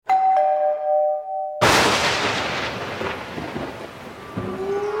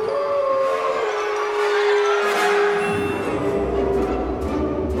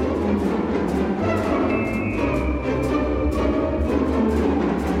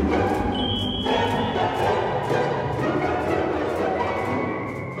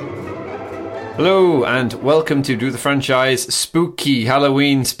Hello and welcome to Do the Franchise Spooky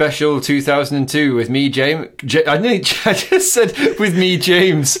Halloween Special 2002 with me, James. I just said with me,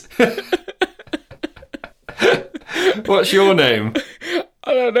 James. What's your name?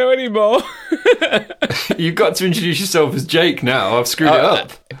 I don't know anymore. You've got to introduce yourself as Jake now. I've screwed it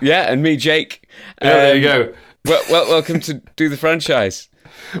up. Yeah, and me, Jake. There you go. Welcome to Do the Franchise.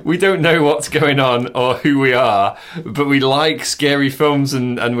 We don't know what's going on or who we are, but we like scary films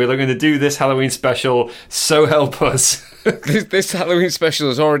and we're going to do this Halloween special, so help us. This Halloween special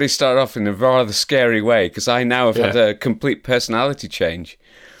has already started off in a rather scary way because I now have had a complete personality change.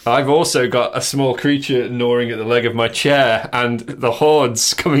 I've also got a small creature gnawing at the leg of my chair and the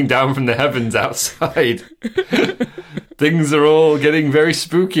hordes coming down from the heavens outside. Things are all getting very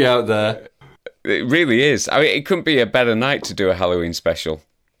spooky out there. It really is. I mean, it couldn't be a better night to do a Halloween special.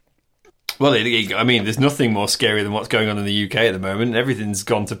 Well, I mean, there's nothing more scary than what's going on in the UK at the moment. Everything's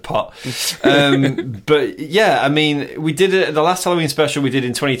gone to pot. But yeah, I mean, we did it. The last Halloween special we did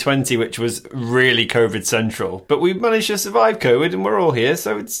in 2020, which was really COVID central. But we managed to survive COVID, and we're all here,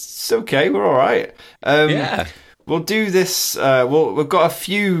 so it's okay. We're all right. Yeah. We'll do this. We've got a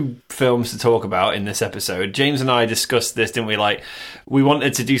few films to talk about in this episode. James and I discussed this, didn't we? Like, we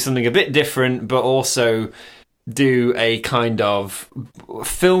wanted to do something a bit different, but also do a kind of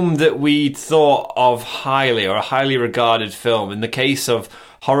film that we thought of highly, or a highly regarded film. In the case of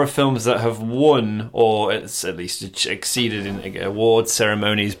horror films that have won, or it's at least exceeded in award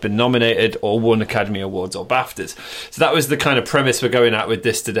ceremonies, been nominated or won Academy Awards or BAFTAs. So that was the kind of premise we're going at with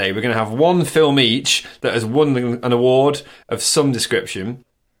this today. We're going to have one film each that has won an award of some description.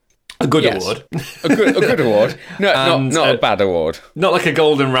 A good award. A good award. No, not a bad award. Not like a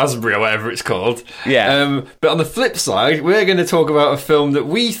golden raspberry or whatever it's called. Yeah. But on the flip side, we're going to talk about a film that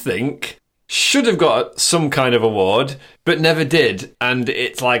we think should have got some kind of award, but never did. And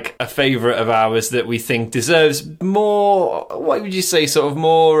it's like a favourite of ours that we think deserves more, what would you say, sort of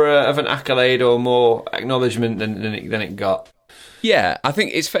more of an accolade or more acknowledgement than it got. Yeah, I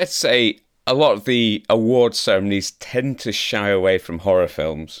think it's fair to say a lot of the award ceremonies tend to shy away from horror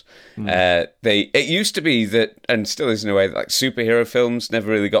films. It used to be that, and still is in a way, that like superhero films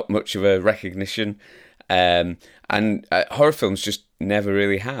never really got much of a recognition, and horror films just never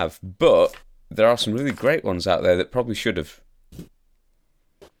really have. But there are some really great ones out there that probably should have.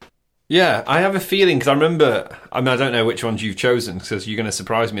 Yeah, I have a feeling, because I don't know which ones you've chosen, because you're going to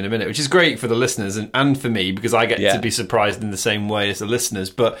surprise me in a minute, which is great for the listeners and for me, because I get to be surprised in the same way as the listeners.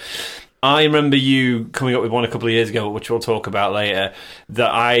 But I remember you coming up with one a couple of years ago, which we'll talk about later, that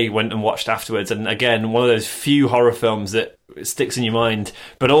I went and watched afterwards. And again, one of those few horror films that sticks in your mind,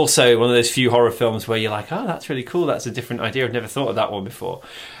 but also one of those few horror films where you're like, oh, that's really cool. That's a different idea. I've never thought of that one before.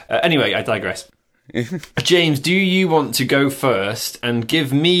 Anyway, I digress. James, do you want to go first and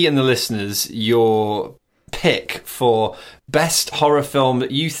give me and the listeners your pick for best horror film that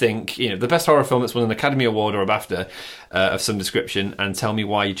you think, the best horror film that's won an Academy Award or a BAFTA of some description, and tell me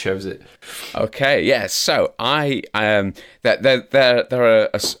why you chose it? Okay, yeah. So there are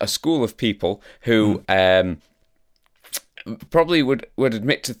a school of people who probably would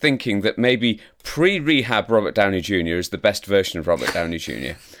admit to thinking that maybe pre-rehab Robert Downey Jr. is the best version of Robert Downey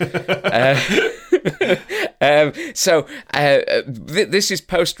Jr. This is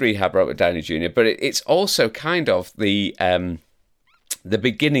post-rehab Robert Downey Jr., but it's also kind of the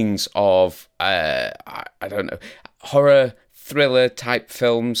beginnings of I don't know, horror thriller type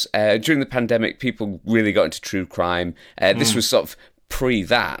films. During the pandemic, people really got into true crime. This was sort of pre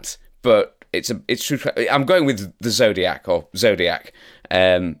that, but it's true crime. I'm going with the Zodiac or Zodiac.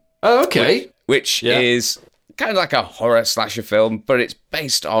 Okay. Which is kind of like a horror slasher film, but it's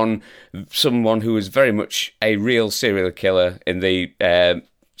based on someone who was very much a real serial killer in the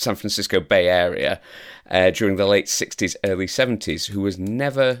San Francisco Bay Area during the late 60s, early 70s, who was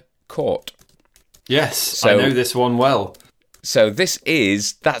never caught. Yes, I know this one well. So that's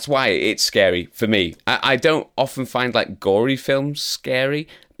why it's scary for me. I don't often find like gory films scary,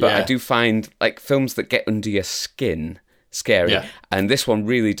 but I do find like films that get under your skin scary. Yeah. And this one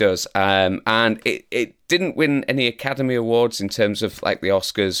really does. And it didn't win any Academy Awards in terms of like the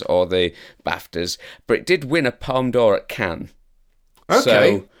Oscars or the BAFTAs, but it did win a Palme d'Or at Cannes. Okay.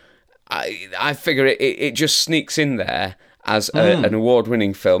 So I figure it just sneaks in there as an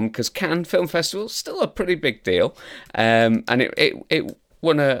award-winning film, because Cannes Film Festival is still a pretty big deal. And it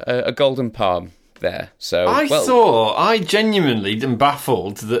won a Golden Palm there. So I genuinely am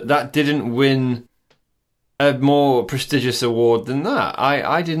baffled that didn't win a more prestigious award than that.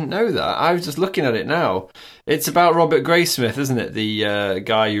 I didn't know that. I was just looking at it now. It's about Robert Graysmith, isn't it? The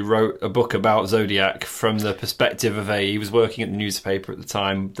guy who wrote a book about Zodiac from the perspective of he was working at the newspaper at the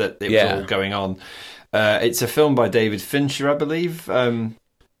time that it was all going on. It's a film by David Fincher, I believe.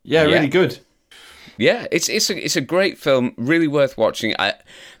 Really good. Yeah, it's a great film, really worth watching.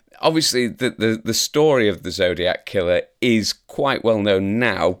 Obviously, the story of the Zodiac Killer is quite well known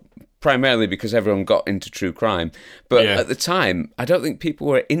now, primarily because everyone got into true crime. But at the time, I don't think people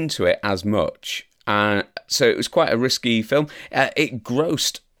were into it as much. So it was quite a risky film. It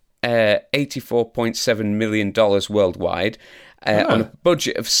grossed $84.7 million worldwide on a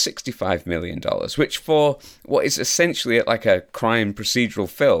budget of $65 million, which for what is essentially like a crime procedural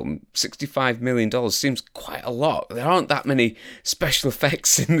film, $65 million seems quite a lot. There aren't that many special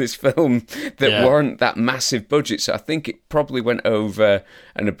effects in this film that warrant that massive budget, so I think it probably went over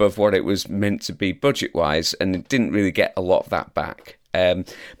and above what it was meant to be budget-wise, and it didn't really get a lot of that back.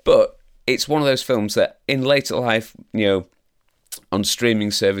 But it's one of those films that in later life, on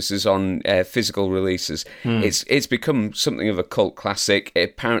streaming services, on physical releases, it's become something of a cult classic.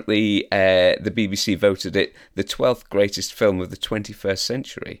 Apparently, the BBC voted it the 12th greatest film of the 21st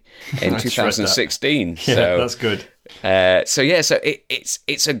century in 2016. Yeah, so that's good. So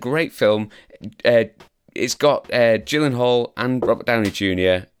it's a great film. It's got Gyllenhaal and Robert Downey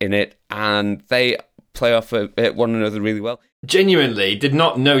Jr. in it, and they play off one another really well. Genuinely did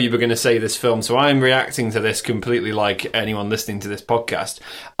not know you were going to say this film, so I'm reacting to this completely like anyone listening to this podcast.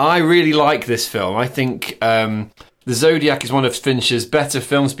 I really like this film. I think The Zodiac is one of Fincher's better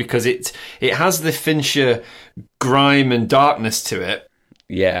films because it has the Fincher grime and darkness to it.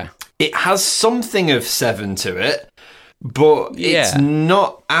 Yeah. It has something of Seven to it, but it's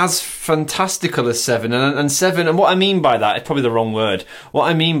not as fantastical as Seven. And Seven, and what I mean by that is probably the wrong word. What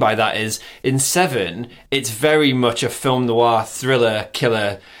I mean by that is, in Seven, it's very much a film noir thriller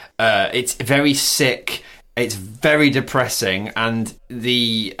killer. It's very sick. It's very depressing. And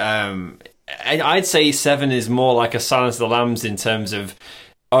I'd say Seven is more like a Silence of the Lambs in terms of,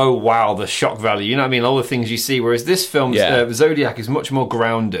 oh wow, the shock value. You know what I mean? All the things you see. Whereas this film, Zodiac, is much more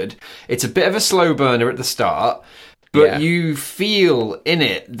grounded. It's a bit of a slow burner at the start. But you feel in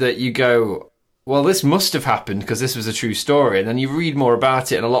it that you go, well, this must have happened because this was a true story. And then you read more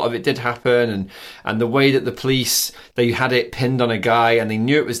about it, and a lot of it did happen. And the way that the police, they had it pinned on a guy, and they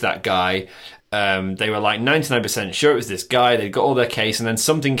knew it was that guy. They were like 99% sure it was this guy. They got all their case, and then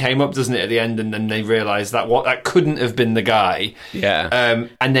something came up, doesn't it, at the end? And then they realised that that couldn't have been the guy. Yeah.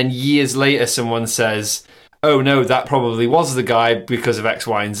 And then years later, someone says, oh no, that probably was the guy because of X,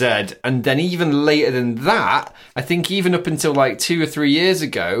 Y, and Z. And then even later than that, I think even up until like 2 or 3 years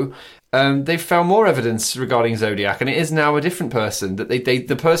ago, they've found more evidence regarding Zodiac, and it is now a different person. That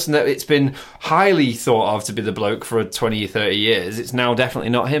the person that it's been highly thought of to be the bloke for 20 or 30 years, it's now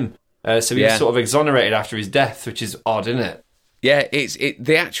definitely not him. So he was sort of exonerated after his death, which is odd, isn't it? Yeah, it's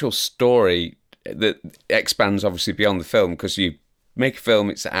the actual story that expands obviously beyond the film, because you make a film,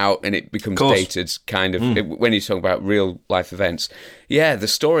 it's out, and it becomes dated, kind of, when you talk about real life events. Yeah, the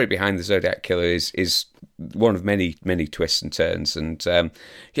story behind the Zodiac Killer is one of many, many twists and turns, and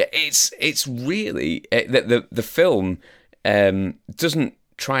it's really the film doesn't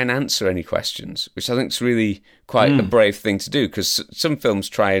try and answer any questions, which I think is really quite a brave thing to do, because some films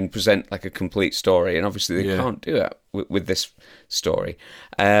try and present like a complete story, and obviously they can't do that with this story.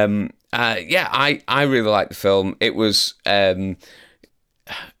 I really like the film. It was, I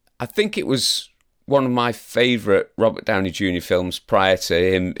think it was one of my favourite Robert Downey Jr. films prior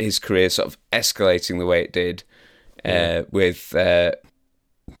to his career sort of escalating the way it did with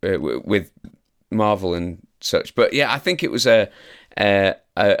Marvel and such. But yeah, I think it was a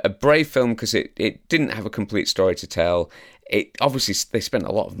brave film because it didn't have a complete story to tell. It obviously, they spent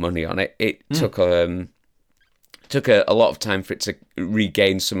a lot of money on it. It took a lot of time for it to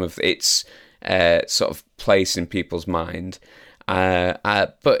regain some of its sort of place in people's mind.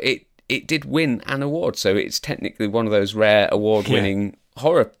 But it did win an award, so it's technically one of those rare award-winning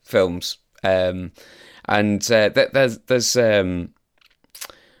horror films. And there's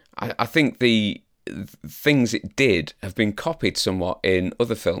I think the things it did have been copied somewhat in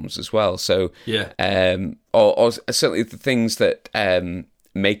other films as well. So or certainly the things that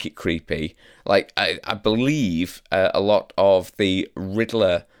make it creepy. Like I believe a lot of the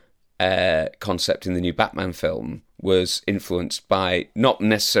Riddler concept in the new Batman film was influenced by not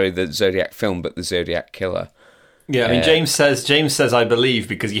necessarily the Zodiac film, but the Zodiac Killer. Yeah, I mean, James says I believe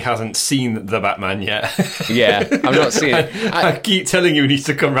because he hasn't seen the Batman yet. Yeah, I've not seen it. I keep telling you he needs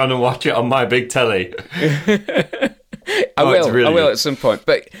to come round and watch it on my big telly. I will at some point.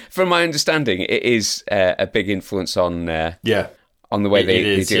 But from my understanding, it is a big influence on on the way they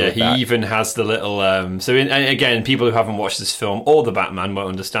deal with that. He even has the little... and again, people who haven't watched this film or the Batman won't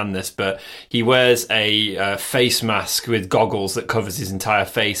understand this, but he wears a face mask with goggles that covers his entire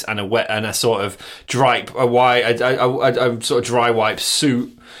face and a sort of dry wipe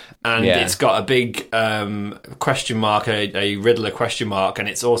suit. And it's got a big question mark, a Riddler question mark, and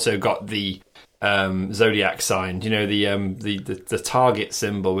it's also got the Zodiac sign, the target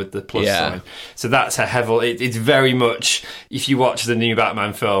symbol with the plus sign. So that's a heavy. It's very much, if you watch the new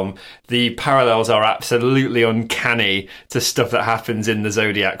Batman film, the parallels are absolutely uncanny to stuff that happens in the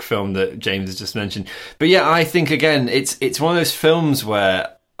Zodiac film that James has just mentioned. But yeah, I think again, it's one of those films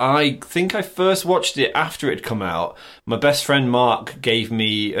where I think I first watched it after it had come out. My best friend Mark gave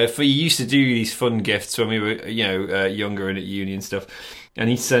me. He used to do these fun gifts when we were, younger and at uni and stuff. And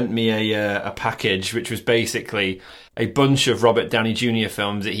he sent me a package, which was basically a bunch of Robert Downey Jr.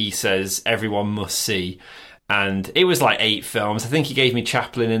 films that he says everyone must see. And it was like 8 films. I think he gave me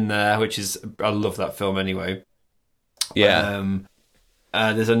Chaplin in there, I love that film anyway. Yeah.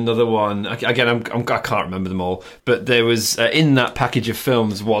 There's another one. Again, I can't remember them all. But there was in that package of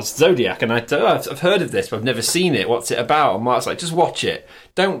films was Zodiac, and I've heard of this, but I've never seen it. What's it about? And Mark's like, just watch it.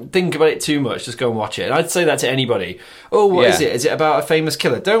 Don't think about it too much. Just go and watch it. And I'd say that to anybody. Oh, what is it? Is it about a famous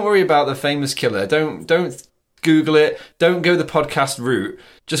killer? Don't worry about the famous killer. Don't Google it. Don't go the podcast route.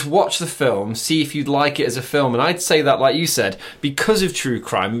 Just watch the film, see if you'd like it as a film. And I'd say that, like you said, because of true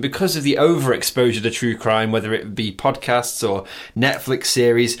crime and because of the overexposure to true crime, whether it be podcasts or Netflix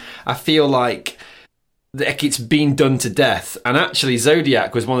series, I feel like it's been done to death. And actually,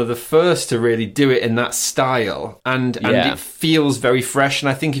 Zodiac was one of the first to really do it in that style. And it feels very fresh. And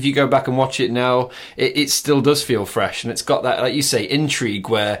I think if you go back and watch it now, it still does feel fresh. And it's got that, like you say, intrigue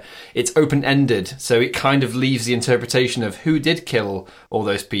where it's open-ended. So it kind of leaves the interpretation of who did kill all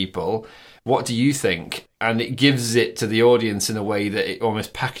those people. What do you think? And it gives it to the audience in a way that it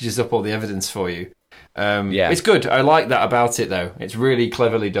almost packages up all the evidence for you. It's good. I like that about it, though. It's really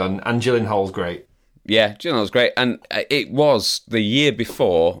cleverly done. And Gyllenhaal's great. Yeah, Gyllenhaal's great. And it was the year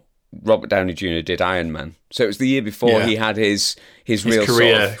before Robert Downey Jr. did Iron Man. So it was the year before he had his real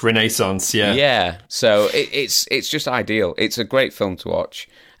career sort of renaissance, Yeah, so it's just ideal. It's a great film to watch,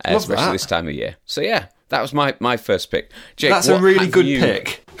 especially this time of year. So yeah, that was my first pick. Jake, that's a really good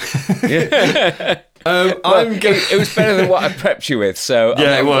pick. It was better than what I prepped you with, so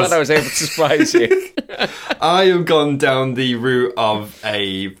I'm glad I was able to surprise you. I have gone down the route of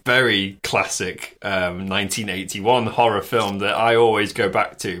a very classic 1981 horror film that I always go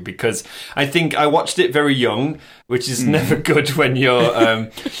back to because I think I watched it very young, which is never good when you're...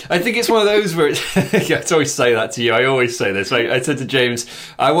 I think it's one of those where... I always say that to you. I always say this. I said to James,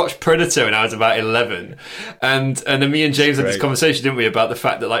 I watched Predator when I was about 11. And then me and James had this conversation, didn't we, about the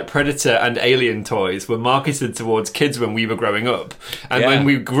fact that like Predator and Alien toys were marketed towards kids when we were growing up. And when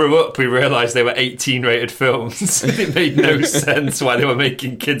we grew up, we realised they were 18-rated films. It made no sense why they were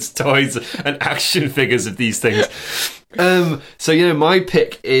making kids' toys and action figures of these things. So my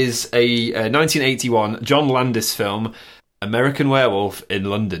pick is a 1981 John Landis film, American Werewolf in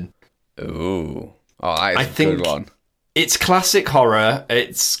London. Ooh, that's a good one. It's classic horror.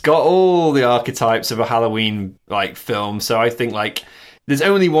 It's got all the archetypes of a Halloween like film. So I think like there's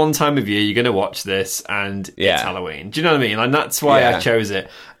only one time of year you're going to watch this, and it's Halloween. Do you know what I mean? And that's why I chose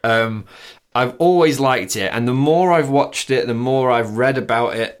it. I've always liked it, and the more I've watched it, the more I've read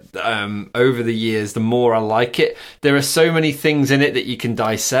about it over the years, the more I like it. There are so many things in it that you can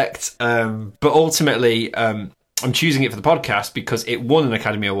dissect, but ultimately, I'm choosing it for the podcast because it won an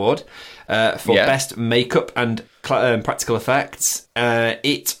Academy Award for Best Makeup and Practical Effects.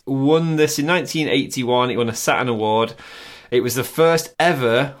 It won this in 1981. It won a Saturn Award. It was the first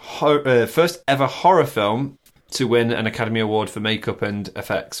ever horror film to win an Academy Award for makeup and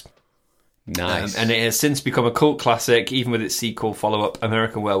effects. Nice. And it has since become a cult classic, even with its sequel follow-up,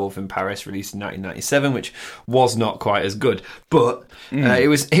 American Werewolf in Paris, released in 1997, which was not quite as good. But it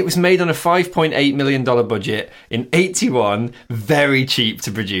was made on a $5.8 million budget in 81, very cheap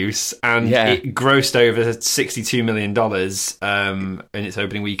to produce, and it grossed over $62 million in its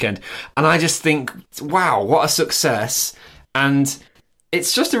opening weekend. And I just think, wow, what a success. And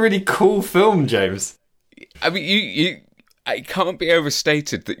it's just a really cool film, James. I mean, it can't be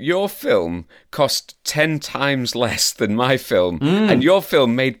overstated that your film cost 10 times less than my film, and your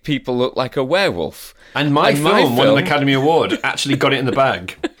film made people look like a werewolf. And my film won an Academy Award, actually got it in the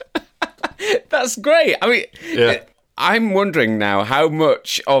bag. That's great. I mean, I'm wondering now how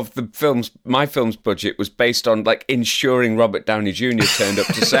much of my film's budget was based on like ensuring Robert Downey Jr. turned up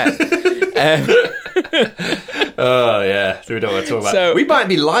to set. Oh yeah, we don't want to talk about. So, we might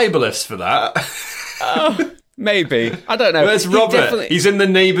be libelous for that. Oh, maybe. I don't know. Where's Robert? He's in the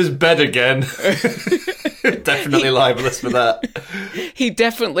neighbour's bed again. Definitely libelous for that. He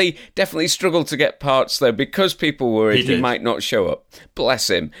definitely struggled to get parts though, because people worried he might not show up. Bless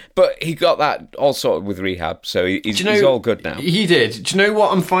him. But he got that all sorted with rehab, so he's all good now. He did. Do you know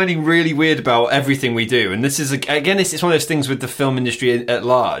what I'm finding really weird about everything we do? And this is, again, it's one of those things with the film industry at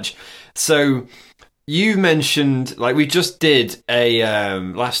large. So you mentioned, like, we just did a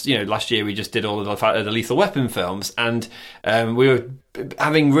last year we just did all of the Lethal Weapon films, and we were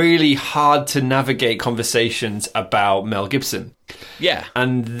having really hard to navigate conversations about Mel Gibson. Yeah.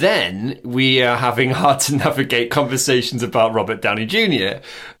 And then we are having hard to navigate conversations about Robert Downey Jr.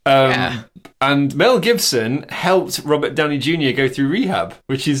 And Mel Gibson helped Robert Downey Jr. go through rehab,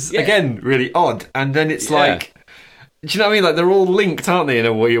 which is, again, really odd. And then it's like... Do you know what I mean? Like, they're all linked, aren't they, in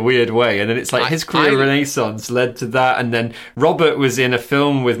a weird way? And then it's like his career renaissance led to that. And then Robert was in a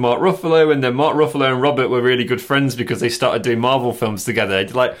film with Mark Ruffalo, and then Mark Ruffalo and Robert were really good friends because they started doing Marvel films together.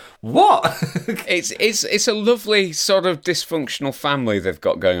 Like, what? It's a lovely sort of dysfunctional family they've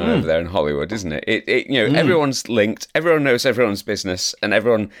got going on over there in Hollywood, isn't it? Everyone's linked, everyone knows everyone's business, and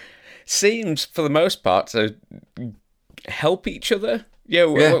everyone seems, for the most part, to help each other.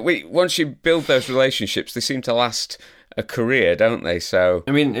 Once you build those relationships, they seem to last a career, don't they? So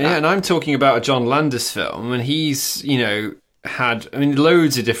I mean, and I'm talking about a John Landis film, and he's, had,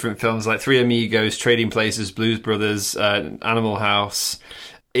 loads of different films, like Three Amigos, Trading Places, Blues Brothers, Animal House.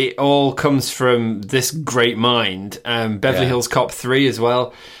 It all comes from this great mind. Beverly Hills Cop 3 as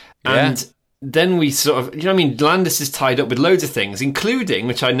well. And then we sort of, Landis is tied up with loads of things, including,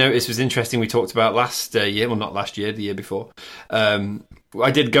 which I noticed was interesting, we talked about last year, well, not last year, the year before. I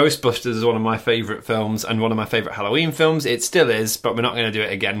did Ghostbusters as one of my favourite films and one of my favourite Halloween films. It still is, but we're not going to do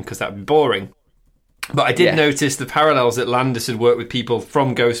it again because that would be boring. But I did notice the parallels that Landis had worked with people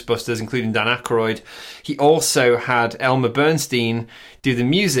from Ghostbusters, including Dan Aykroyd. He also had Elmer Bernstein do the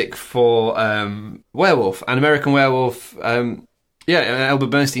music for Werewolf, an American Werewolf. Elmer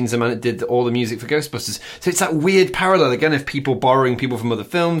Bernstein's the man that did all the music for Ghostbusters. So it's that weird parallel, again, of people borrowing people from other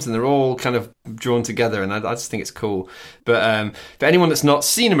films, and they're all kind of drawn together, and I just think it's cool. But for anyone that's not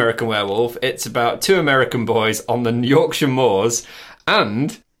seen American Werewolf, it's about two American boys on the Yorkshire moors,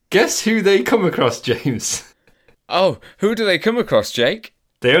 and guess who they come across, James? Oh, who do they come across, Jake?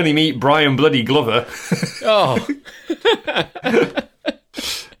 They only meet Brian Bloody Glover. Oh.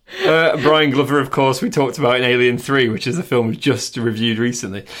 Brian Glover, of course, we talked about in Alien 3, which is a film we just reviewed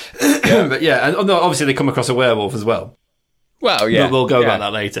recently. But and obviously they come across a werewolf as well. Well, yeah. But we'll go about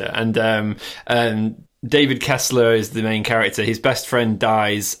that later. And David Kessler is the main character. His best friend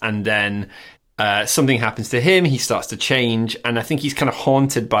dies, and then something happens to him. He starts to change, and I think he's kind of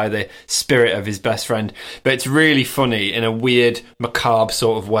haunted by the spirit of his best friend. But it's really funny in a weird, macabre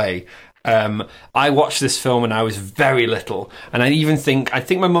sort of way. I watched this film when I was very little, and I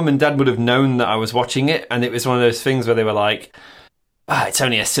think my mum and dad would have known that I was watching it, and it was one of those things where they were like, it's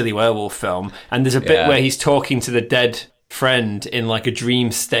only a silly werewolf film. And there's a bit where he's talking to the dead friend in like a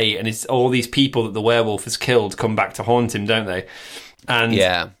dream state, and it's all these people that the werewolf has killed come back to haunt him, don't they? And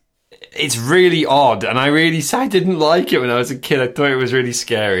it's really odd, and I didn't like it when I was a kid. I thought it was really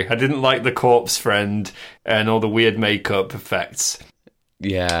scary. I didn't like the corpse friend and all the weird makeup effects.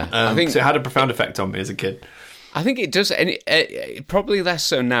 Yeah, I think so. It had a profound effect on me as a kid. I think it does, and it probably less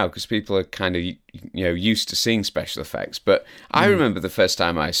so now because people are kind of used to seeing special effects. But I remember the first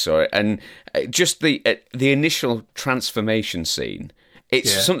time I saw it, and just the initial transformation scene.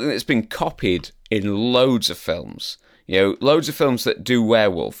 It's something that's been copied in loads of films. Loads of films that do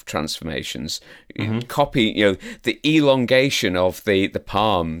werewolf transformations copy. The elongation of the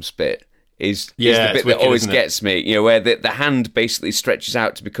palms bit. Is the bit that always gets me, where the hand basically stretches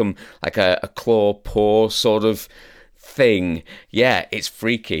out to become like a claw paw sort of thing. Yeah, it's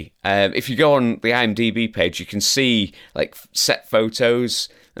freaky. If you go on the IMDb page, you can see like set photos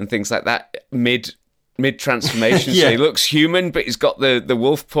and things like that mid transformation. So he looks human, but he's got the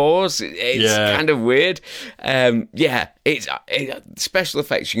wolf paws. It's kind of weird. It's special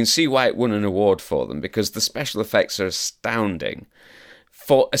effects. You can see why it won an award for them, because the special effects are astounding.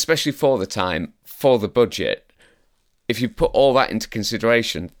 Especially for the time, for the budget, if you put all that into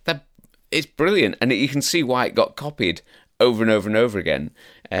consideration, it's brilliant, and you can see why it got copied over and over and over again.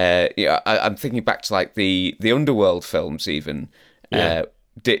 I'm thinking back to like the Underworld films, even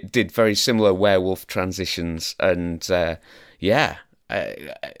did very similar werewolf transitions, and a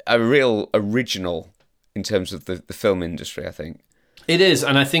real original in terms of the film industry, I think. It is,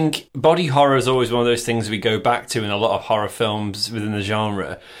 and I think body horror is always one of those things we go back to in a lot of horror films within the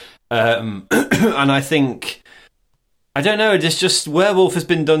genre. And I think I don't know. It's just werewolf has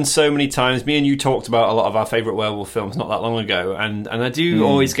been done so many times. Me and you talked about a lot of our favourite werewolf films not that long ago, and I do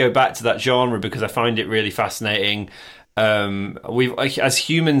always go back to that genre because I find it really fascinating. As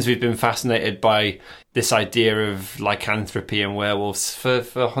humans, we've been fascinated by this idea of lycanthropy and werewolves for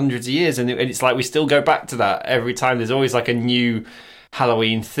hundreds of years, and it's like we still go back to that every time. There's always like a new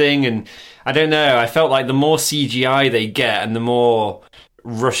Halloween thing, and I don't know. I felt like the more CGI they get, and the more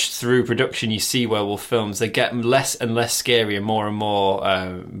rushed through production you see werewolf films, they get less and less scary and more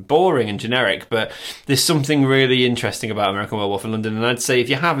boring and generic. But there's something really interesting about American Werewolf in London, and I'd say if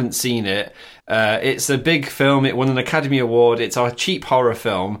you haven't seen it, it's a big film. It won an Academy Award. It's a cheap horror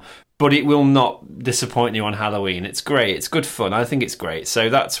film, but it will not disappoint you on Halloween. It's great. It's good fun. I think it's great. So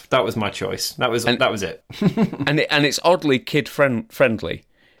that was my choice. That was it. and it's oddly kid friendly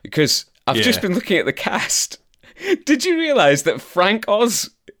because I've just been looking at the cast. Did you realise that Frank Oz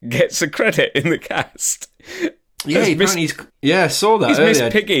gets a credit in the cast? Yeah, I saw that. He's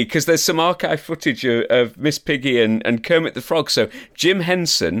Miss Piggy, because there's some archive footage of Miss Piggy and Kermit the Frog. So Jim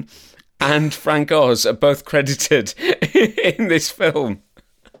Henson and Frank Oz are both credited in this film.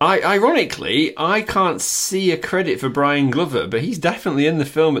 Ironically, I can't see a credit for Brian Glover, but he's definitely in the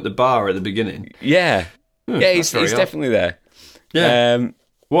film at the bar at the beginning. Yeah. He's definitely there. Yeah.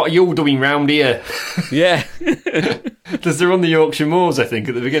 What are you all doing round here? Yeah. Because they're on the Yorkshire Moors, I think,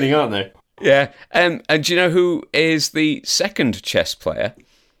 at the beginning, aren't they? Yeah. And do you know who is the second chess player?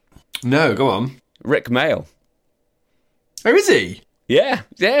 No, go on. Rick Mayall. Oh, is he? Yeah.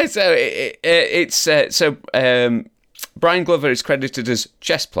 So Brian Glover is credited as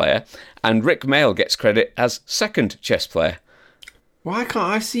chess player, and Rick Mayall gets credit as second chess player. Why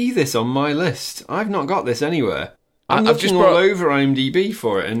can't I see this on my list? I've not got this anywhere. I've looking all over IMDb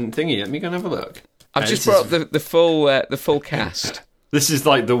for it and thingy. Let me go and have a look. I've just brought up the full cast. This is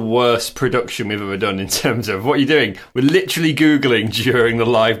like the worst production we've ever done in terms of what you're doing. We're literally Googling during the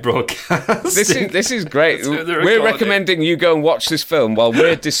live broadcast. This is great. We're recommending you go and watch this film while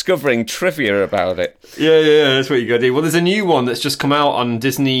we're discovering trivia about it. Yeah, that's what you got to do. Well, there's a new one that's just come out on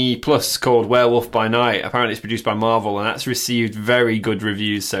Disney Plus called Werewolf by Night. Apparently it's produced by Marvel, and that's received very good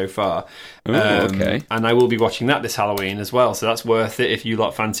reviews so far. Ooh, okay. And I will be watching that this Halloween as well, so that's worth it if you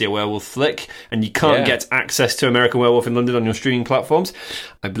lot fancy a werewolf flick and you can't get access to American Werewolf in London on your streaming platforms.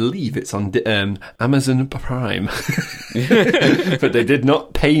 I believe it's on Amazon Prime. But they did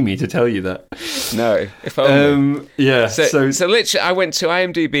not pay me to tell you that. No, if only. So literally I went to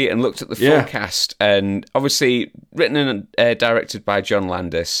IMDb and looked at the full cast, and obviously written and directed by John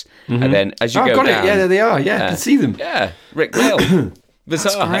Landis. Mm-hmm. And then as you go down... Yeah, there they are. Yeah, I can see them. Yeah, Rick Mayall.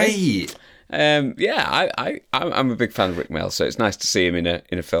 Bizarre, that's great. I'm a big fan of Rick Mayall, so it's nice to see him in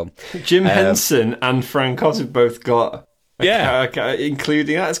a film. Jim Henson and Frank Oz have both got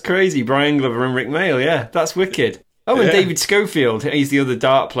including that's crazy. Brian Glover and Rick Mayall, that's wicked. Oh, and David Schofield, he's the other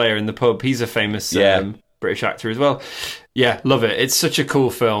dart player in the pub. He's a famous British actor as well. Yeah, love it. It's such a cool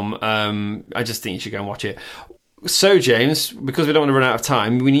film. I just think you should go and watch it. So, James, because we don't want to run out of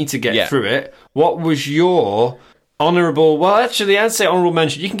time, we need to get through it. What was your honourable... Well, actually, I'd say honourable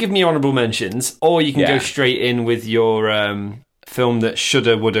mention. You can give me honourable mentions, or you can go straight in with your film that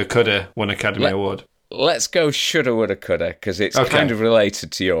shoulda, woulda, coulda won Academy Award. Let's go shoulda, woulda, coulda, because it's kind of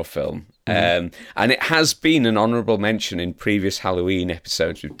related to your film. Mm-hmm. And it has been an honourable mention in previous Halloween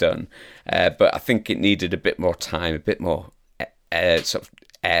episodes we've done, but I think it needed a bit more time, a bit more sort of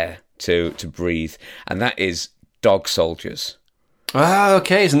air to breathe, and that is Dog Soldiers. Ah,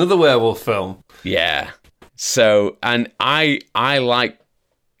 okay, it's another werewolf film. Yeah. So, and I love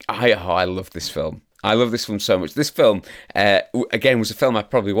this film. I love this film so much. This film, again, was a film I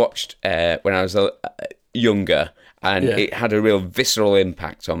probably watched when I was younger, and it had a real visceral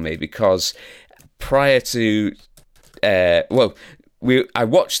impact on me because prior to, I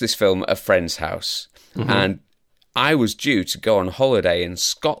watched this film at a friend's house, and I was due to go on holiday in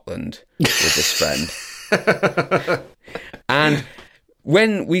Scotland with this friend. And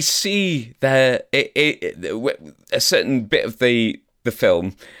when we see a certain bit of the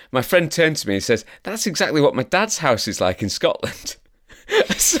film, my friend turned to me and says, "That's exactly what my dad's house is like in Scotland."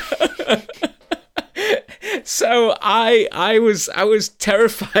 So I was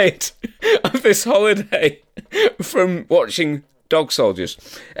terrified of this holiday from watching Dog Soldiers.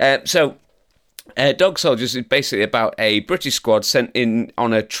 Dog Soldiers is basically about a British squad sent in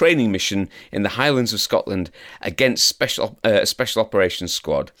on a training mission in the Highlands of Scotland against special operations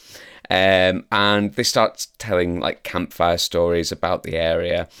squad, and they start telling like campfire stories about the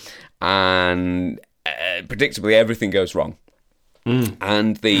area, and predictably everything goes wrong,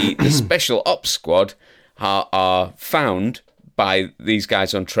 and the special ops squad are found by these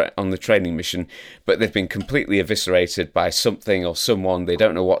guys on the training mission, but they've been completely eviscerated by something or someone. They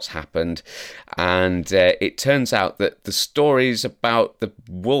don't know what's happened, and it turns out that the stories about the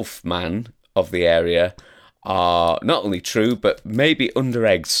wolf man of the area are not only true, but maybe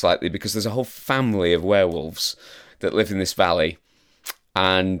under-egged slightly, because there's a whole family of werewolves that live in this valley.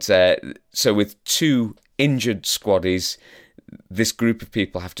 And so with 2 injured squaddies, this group of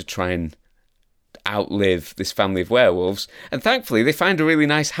people have to try and outlive this family of werewolves. And thankfully, they find a really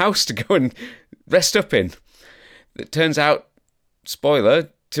nice house to go and rest up in. It turns out, spoiler,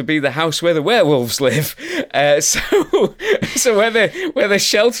 to be the house where the werewolves live. So where they're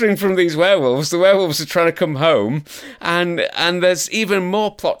sheltering from these werewolves, the werewolves are trying to come home, and there's even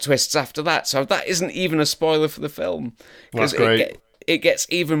more plot twists after that. So that isn't even a spoiler for the film. That's great. It gets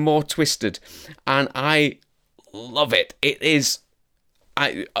even more twisted, and I love it. It is.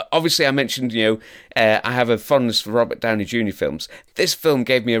 Obviously, I mentioned, I have a fondness for Robert Downey Jr. films. This film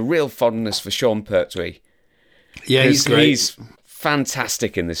gave me a real fondness for Sean Pertwee. Yeah, he's great. He's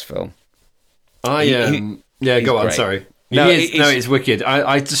fantastic in this film. Go on, great. sorry. It's wicked.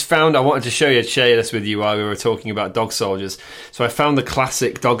 I just found, I wanted to share this with you while we were talking about Dog Soldiers. So I found the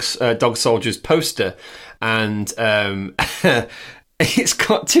classic Dog Soldiers poster, and it's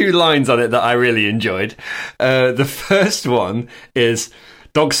got 2 lines on it that I really enjoyed. The first one is,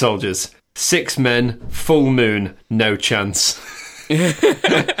 Dog Soldiers, 6 men, full moon, no chance. And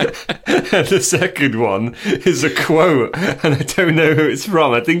the second one is a quote, and I don't know who it's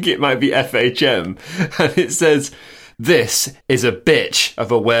from. I think it might be FHM. And it says, "This is a bitch of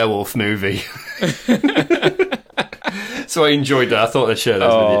a werewolf movie." So I enjoyed that. I thought I'd share that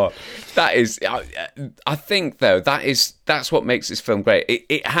with you. That is, I think though, that's what makes this film great.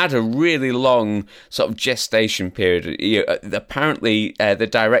 It had a really long sort of gestation period. Apparently, the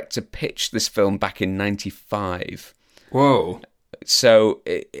director pitched this film back in '95. Whoa. So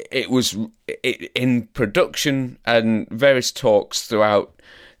it was in production and various talks throughout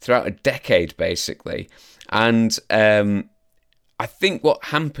a decade, basically. And I think what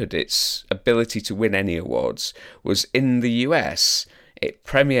hampered its ability to win any awards was, in the US, it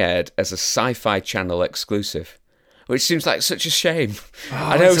premiered as a Sci-Fi Channel exclusive, which seems like such a shame. Oh,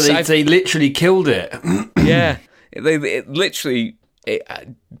 I know, so they literally killed it. Yeah, they literally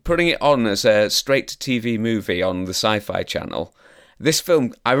putting it on as a straight-to-TV movie on the Sci-Fi Channel. This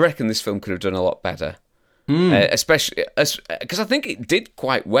film, I reckon this film could have done a lot better. Especially because I think it did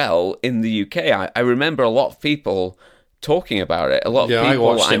quite well in the UK. I remember a lot of people talking about it. A lot of people I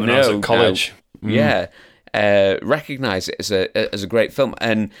watched it when I was at college. Recognise it as a great film.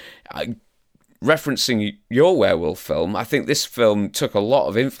 And referencing your werewolf film, I think this film took a lot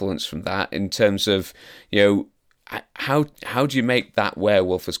of influence from that in terms of, how do you make that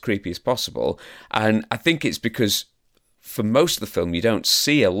werewolf as creepy as possible? And I think it's because for most of the film, you don't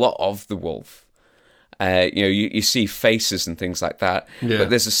see a lot of the wolf. You see faces and things like that. Yeah. But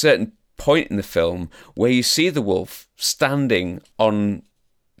there's a certain point in the film where you see the wolf standing on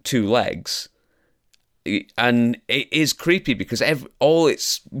 2 legs, and it is creepy because all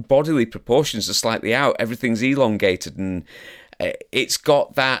its bodily proportions are slightly out. Everything's elongated, and it's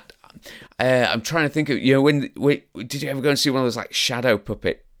got that. I'm trying to think of, did you ever go and see one of those like shadow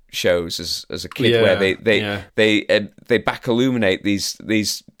puppet shows as a kid, where they back illuminate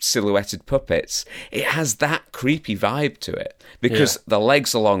these silhouetted puppets? It has that creepy vibe to it because the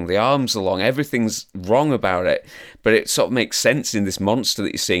legs are long, the arms are long, everything's wrong about it, but it sort of makes sense in this monster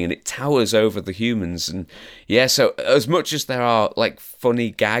that you're seeing, and it towers over the humans. And so as much as there are like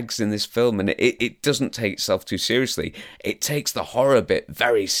funny gags in this film, and it doesn't take itself too seriously, it takes the horror bit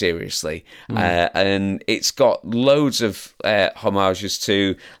very seriously. And it's got loads of homages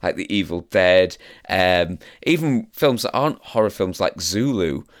to like The Evil Dead, even films that aren't horror films like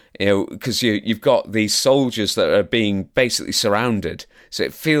Zulu, because you've got these soldiers that are being basically surrounded, so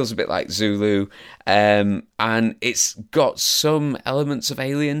it feels a bit like Zulu, and it's got some elements of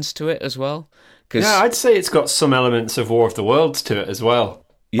Aliens to it as well. I'd say it's got some elements of War of the Worlds to it as well.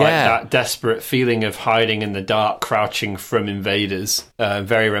 Like that desperate feeling of hiding in the dark, crouching from invaders,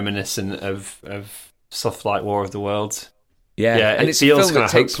 very reminiscent of stuff like War of the Worlds. And it feels kind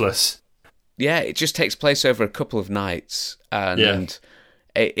of hopeless. It just takes place over a couple of nights, and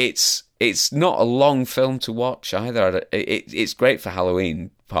it's not a long film to watch either. It's great for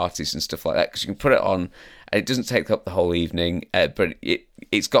Halloween parties and stuff like that, because you can put it on, and it doesn't take up the whole evening, but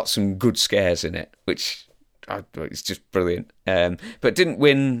it's got some good scares in it, which it's just brilliant. But it didn't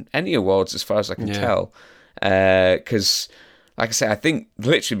win any awards as far as I can tell, because, like I say, I think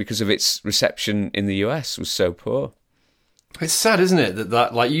literally because of its reception in the US was so poor. It's sad, isn't it,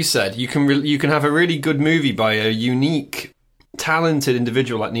 that like you said, you can have a really good movie by a unique talented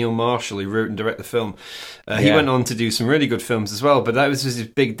individual like Neil Marshall, who wrote and directed the film. He went on to do some really good films as well, but that was his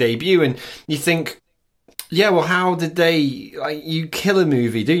big debut. And you think, yeah, well, how did they... Like, you kill a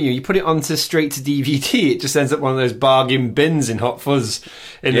movie, don't you? You put it onto straight to DVD. It just ends up one of those bargain bins in Hot Fuzz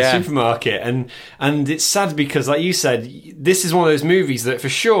in the supermarket. And it's sad because, like you said, this is one of those movies that, for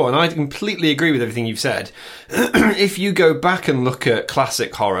sure, and I completely agree with everything you've said, if you go back and look at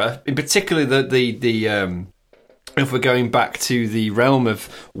classic horror, in particular if we're going back to the realm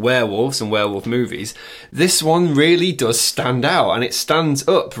of werewolves and werewolf movies, this one really does stand out, and it stands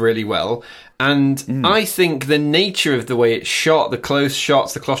up really well. And I think the nature of the way it's shot, the close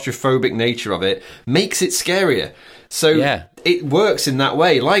shots, the claustrophobic nature of it, makes it scarier. So it works in that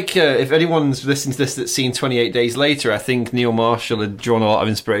way. Like, if anyone's listening to this that's seen 28 Days Later, I think Neil Marshall had drawn a lot of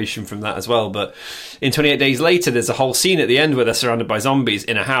inspiration from that as well. But in 28 Days Later, there's a whole scene at the end where they're surrounded by zombies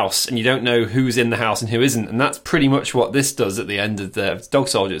in a house, and you don't know who's in the house and who isn't. And that's pretty much what this does at the end of the Dog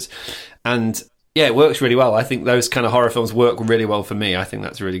Soldiers. And yeah, it works really well. I think those kind of horror films work really well for me. I think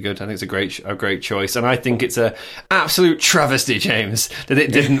that's really good. I think it's a great choice. And I think it's a absolute travesty, James, that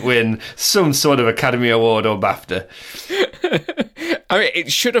it didn't win some sort of Academy Award or BAFTA. I mean,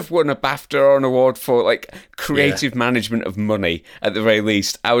 it should have won a BAFTA or an award for, like, creative management of money, at the very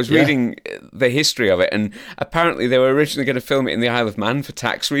least. I was reading the history of it, and apparently they were originally going to film it in the Isle of Man for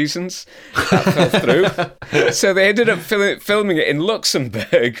tax reasons. That fell through. So they ended up filming it in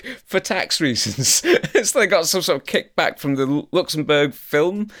Luxembourg for tax reasons. So they got some sort of kickback from the Luxembourg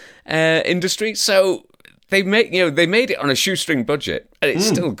film industry. So they made it on a shoestring budget, and it's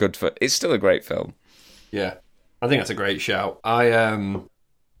still good it's still a great film. Yeah, I think that's a great shout. I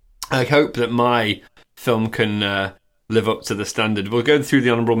hope that my film can live up to the standard. We'll go through the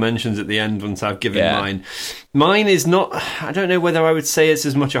honourable mentions at the end once I've given mine. Mine is not, I don't know whether I would say it's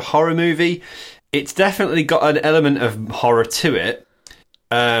as much a horror movie. It's definitely got an element of horror to it.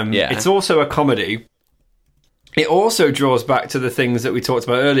 It's also a comedy. It also draws back to the things that we talked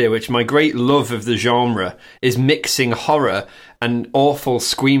about earlier, which my great love of the genre is mixing horror and awful,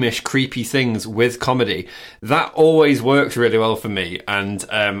 squeamish, creepy things with comedy. That always works really well for me, and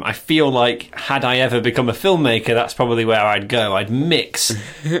I feel like had I ever become a filmmaker, that's probably where I'd go. I'd mix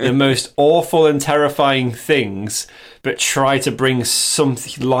the most awful and terrifying things, but try to bring some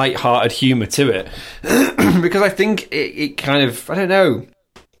light-hearted humour to it. Because I think it kind of, I don't know,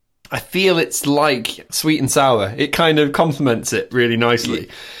 I feel it's like sweet and sour. It kind of complements it really nicely.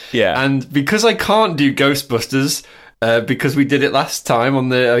 Yeah. And because I can't do Ghostbusters, because we did it last time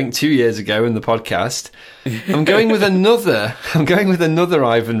I think 2 years ago in the podcast, I'm going with another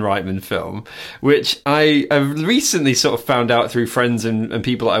Ivan Reitman film, which I have recently sort of found out through friends and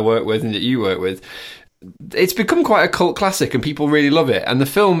people that I work with and that you work with. It's become quite a cult classic and people really love it. And the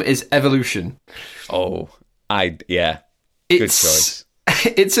film is Evolution. Oh, good choice.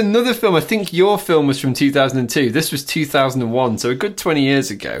 It's another film. I think your film was from 2002. This was 2001, so a good 20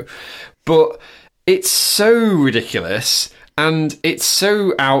 years ago. But it's so ridiculous and it's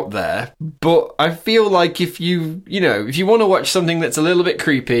so out there. But I feel like if you want to watch something that's a little bit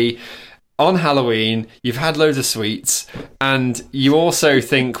creepy on Halloween, you've had loads of sweets, and you also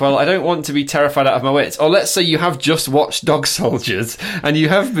think, well, I don't want to be terrified out of my wits. Or let's say you have just watched Dog Soldiers and you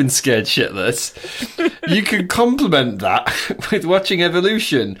have been scared shitless. You can complement that with watching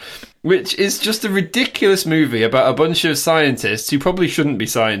Evolution, which is just a ridiculous movie about a bunch of scientists who probably shouldn't be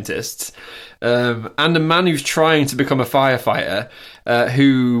scientists, and a man who's trying to become a firefighter,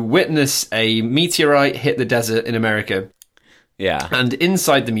 who witness a meteorite hit the desert in America. Yeah. And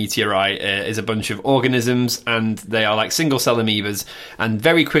inside the meteorite is a bunch of organisms, and they are like single-cell amoebas, and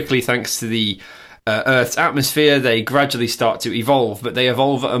very quickly, thanks to the Earth's atmosphere, they gradually start to evolve, but they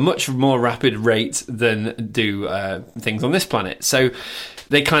evolve at a much more rapid rate than do things on this planet. So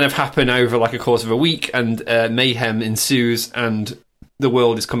they kind of happen over like a course of a week, and mayhem ensues, and the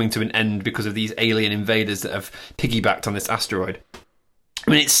world is coming to an end because of these alien invaders that have piggybacked on this asteroid. I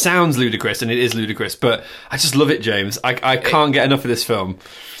mean, it sounds ludicrous, and it is ludicrous, but I just love it, James. I can't get enough of this film.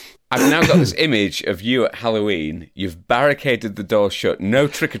 I've now got this image of you at Halloween. You've barricaded the door shut. No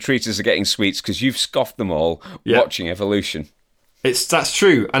trick-or-treaters are getting sweets because you've scoffed them all, watching Evolution. That's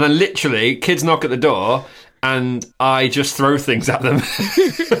true. And I literally, kids knock at the door, and I just throw things at them.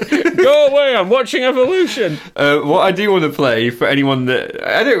 Go away, I'm watching Evolution. What I do want to play, for anyone that...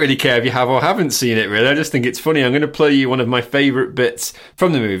 I don't really care if you have or haven't seen it, really. I just think it's funny. I'm going to play you one of my favourite bits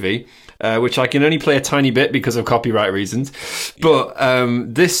from the movie, which I can only play a tiny bit because of copyright reasons. But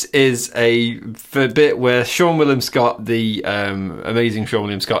this is a bit where Sean William Scott, the amazing Sean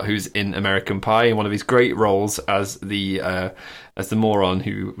William Scott, who's in American Pie, in one of his great roles as the moron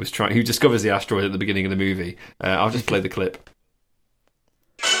who discovers the asteroid at the beginning of the movie. I'll just play the clip.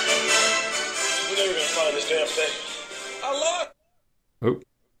 never gonna find this damn thing. I lost. Oh,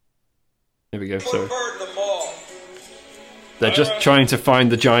 here we go. Put Sorry. a bird in the mall. They're just trying to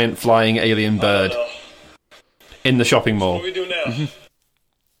find the giant flying alien bird in the shopping mall. What do we do now? Mm-hmm.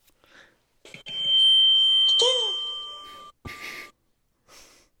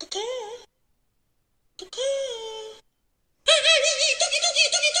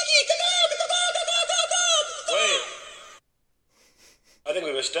 Wait. I think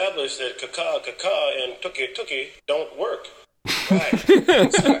we've established that caca and tuki don't work. Right.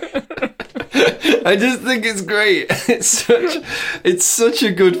 I just think it's great. It's such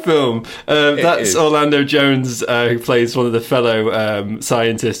a good film. That's Orlando Jones, who plays one of the fellow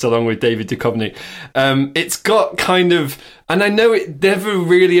scientists, along with David Duchovny. It's got kind of, and I know it never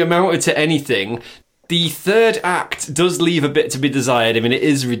really amounted to anything. The third act does leave a bit to be desired. I mean, it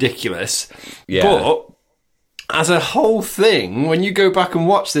is ridiculous, but as a whole thing, when you go back and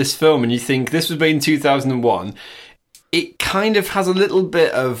watch this film and you think this was made in 2001. It kind of has a little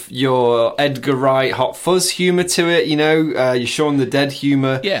bit of your Edgar Wright Hot Fuzz humour to it, you know, your Shaun the Dead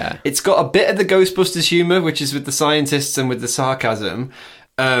humour. Yeah. It's got a bit of the Ghostbusters humour, which is with the scientists and with the sarcasm.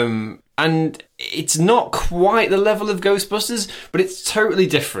 And it's not quite the level of Ghostbusters, but it's totally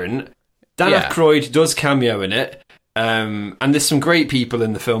different. Dan Aykroyd does cameo in it. And there's some great people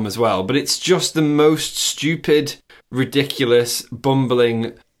in the film as well, but it's just the most stupid, ridiculous,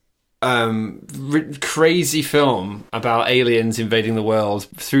 bumbling... crazy film about aliens invading the world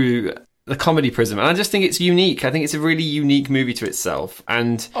through the comedy prism, and I just think it's unique. I think it's a really unique movie to itself,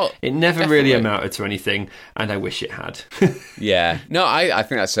 and it never really amounted to anything, and I wish it had. No, I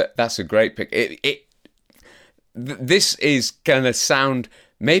think that's a great pick. This is gonna sound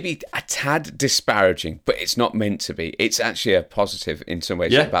maybe a tad disparaging, but it's not meant to be. It's actually a positive in some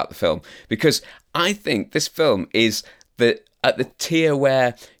ways about the film, because I think this film is at the tier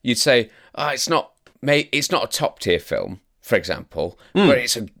where you'd say, it's not a top tier film, for example, but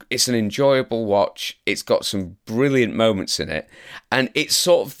it's an enjoyable watch. It's got some brilliant moments in it, and it's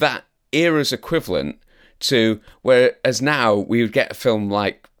sort of that era's equivalent to whereas now we would get a film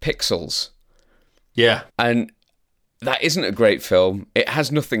like Pixels. Yeah. And that isn't a great film. It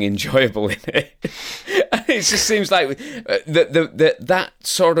has nothing enjoyable in it. It just seems like that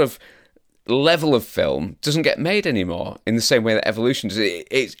sort of level of film doesn't get made anymore in the same way that Evolution does.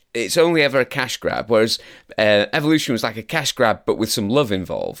 It's only ever a cash grab, whereas Evolution was like a cash grab but with some love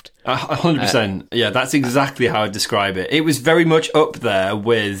involved. 100%. Yeah, that's exactly how I'd describe it. It was very much up there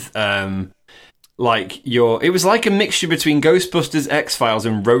with it was like a mixture between Ghostbusters, X-Files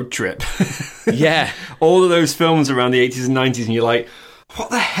and Road Trip. Yeah. All of those films around the 80s and 90s, and you're like, what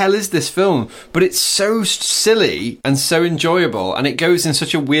the hell is this film? But it's so silly and so enjoyable, and it goes in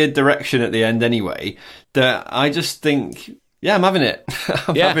such a weird direction at the end anyway, that I just think, I'm having it.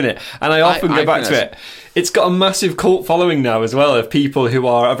 I'm having it. And I often go back to it. It's got a massive cult following now as well, of people who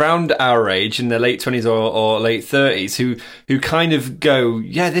are around our age, in their late 20s or late 30s, who kind of go,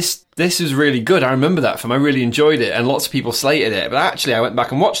 this is really good. I remember that film. I really enjoyed it. And lots of people slated it. But actually, I went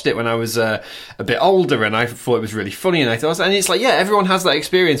back and watched it when I was a bit older, and I thought it was really funny. And it's like, everyone has that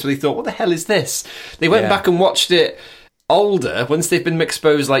experience where they thought, what the hell is this? They went back and watched it older, once they've been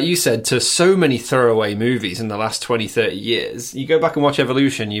exposed, like you said, to so many throwaway movies in the last 20, 30 years. You go back and watch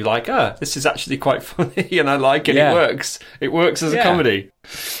Evolution, you're like, this is actually quite funny, and I like it. It works. It works as a comedy.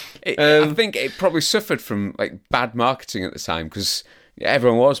 I think it probably suffered from bad marketing at the time, because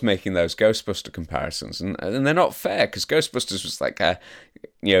everyone was making those Ghostbuster comparisons, and they're not fair, because Ghostbusters was like a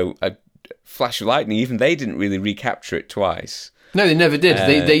flash of lightning. Even they didn't really recapture it twice. No, they never did.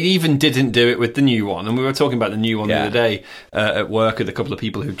 They even didn't do it with the new one. And we were talking about the new one the other day at work with a couple of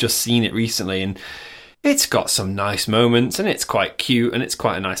people who've just seen it recently. And it's got some nice moments, and it's quite cute, and it's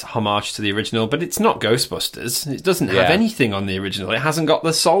quite a nice homage to the original. But it's not Ghostbusters. It doesn't have anything on the original. It hasn't got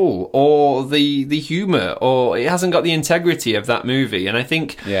the soul or the humour, or it hasn't got the integrity of that movie. And I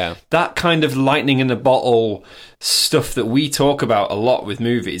think that kind of lightning in a bottle stuff that we talk about a lot with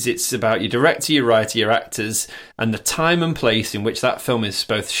movies, it's about your director, your writer, your actors, and the time and place in which that film is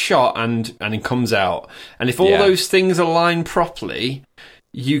both shot and it comes out. And if all those things align properly,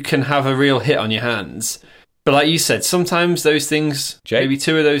 you can have a real hit on your hands. But like you said, sometimes those things, maybe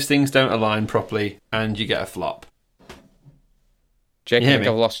two of those things don't align properly, and you get a flop. Jake, I think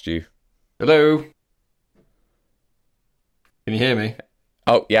I've lost you. Hello? Can you hear me?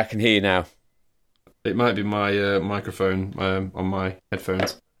 Oh, yeah, I can hear you now. It might be my microphone on my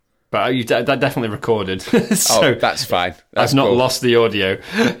headphones. But that definitely recorded. So that's fine. I've not lost the audio.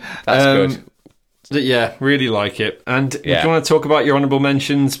 That's good. Yeah, really like it. And do you want to talk about your honourable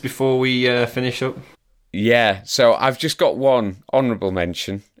mentions before we finish up? Yeah, so I've just got one honourable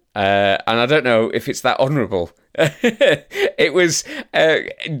mention. and I don't know if it's that honourable. It was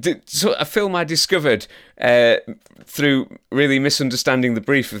a film I discovered through really misunderstanding the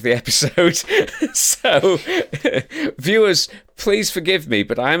brief of the episode. So, viewers, please forgive me,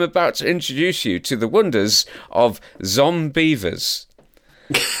 but I am about to introduce you to the wonders of Zombeavers.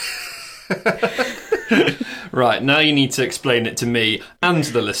 Right, now you need to explain it to me and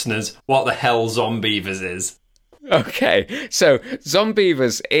to the listeners what the hell Zombeavers is. Okay, so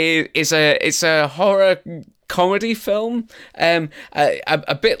Zombeavers is a horror comedy film, a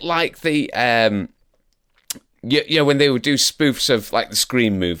bit like the when they would do spoofs of like the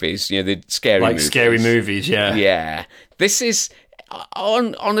Scream movies, the scary movies. Scary movies, yeah. Yeah, this is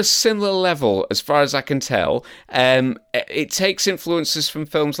on a similar level as far as I can tell. It takes influences from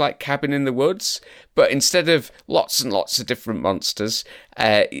films like Cabin in the Woods, but instead of lots and lots of different monsters,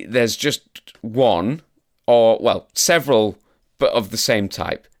 there's just one, or well, several, but of the same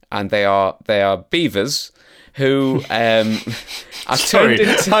type, and they are beavers who are turned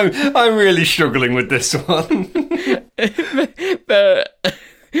into... I'm really struggling with this one.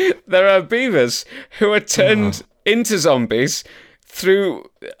 There are beavers who are turned into zombies through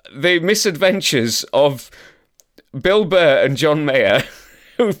the misadventures of Bill Burr and John Mayer,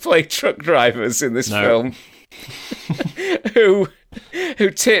 who play truck drivers in this film, who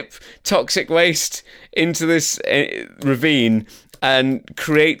tip toxic waste into this ravine and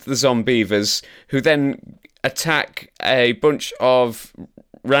create the Zombeavers, who then attack a bunch of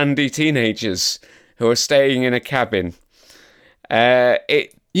randy teenagers who are staying in a cabin.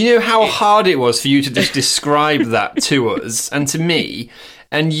 You know how hard it was for you to just describe that to us and to me,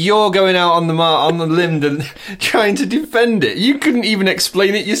 and you're going out on the limb and trying to defend it. You couldn't even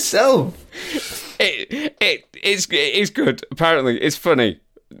explain it yourself. It's good. Apparently, it's funny.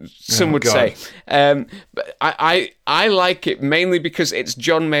 Some would say. But I like it mainly because it's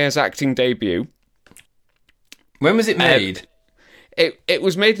John Mayer's acting debut. When was it made? It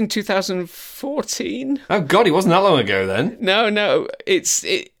was made in 2014. Oh God, it wasn't that long ago then. No,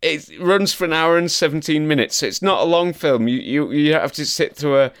 it runs for an hour and 17 minutes. So it's not a long film. You have to sit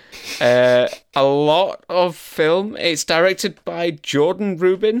through a lot of film. It's directed by Jordan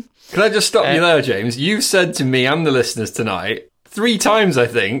Rubin. Can I just stop you there, James? You've said to me and the listeners tonight 3 times, I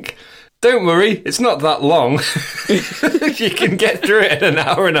think, don't worry, it's not that long. You can get through it in an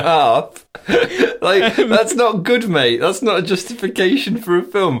hour and a half. That's not good, mate. That's not a justification for a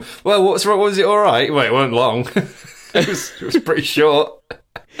film. Well, what's wrong? Was it all right? Well, it wasn't long. It was pretty short.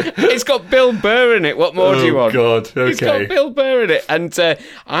 It's got Bill Burr in it. What more do you want? Oh, God. Okay. It's got Bill Burr in it. And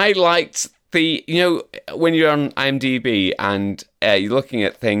I liked when you're on IMDb and you're looking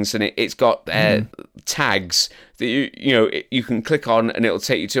at things and it's got tags that you can click on and it'll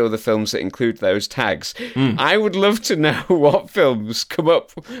take you to other films that include those tags. I would love to know what films come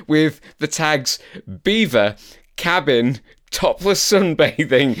up with the tags Beaver, Cabin, Topless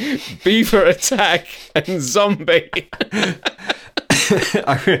Sunbathing, Beaver Attack, and Zombie.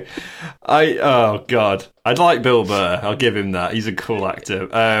 Oh God, I'd like Bill Burr. I'll give him that. He's a cool actor.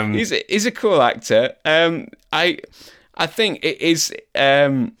 He's a cool actor. I think it is.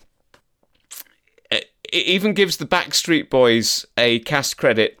 It even gives the Backstreet Boys a cast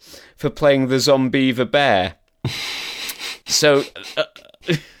credit for playing the Zombeaver bear. So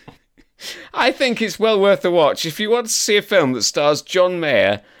I think it's well worth a watch if you want to see a film that stars John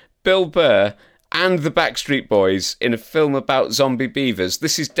Mayer, Bill Burr, and the Backstreet Boys in a film about zombie beavers.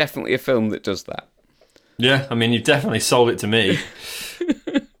 This is definitely a film that does that. Yeah, I mean, you've definitely sold it to me.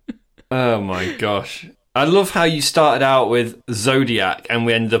 Oh my gosh. I love how you started out with Zodiac and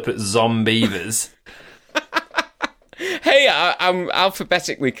we ended up at Zombeavers. Hey, I'm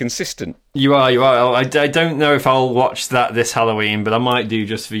alphabetically consistent. You are. I don't know if I'll watch that this Halloween, but I might do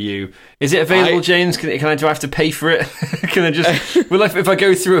just for you. Is it available, James? Do I have to pay for it? Can I just... if I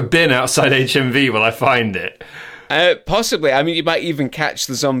go through a bin outside HMV, will I find it? Possibly. I mean, you might even catch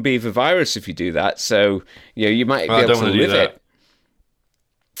the Zombeaver virus if you do that, so you might be able to live it.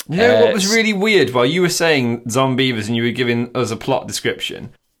 You know what was really weird? While you were saying Zombeavers and you were giving us a plot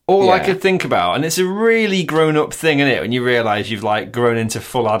description, all I could think about, and it's a really grown-up thing, isn't it, when you realise you've grown into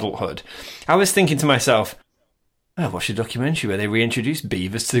full adulthood. I was thinking to myself, I watched a documentary where they reintroduced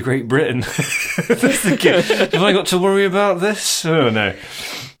beavers to Great Britain. Have I got to worry about this? Oh, no.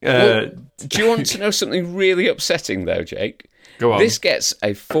 Do you want to know something really upsetting, though, Jake? Go on. This gets a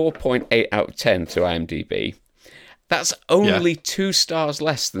 4.8 out of 10 to IMDb. That's only 2 stars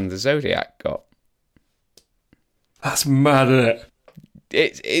less than the Zodiac got. That's mad, isn't it?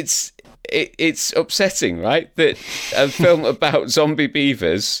 It's upsetting, right? That a film about zombie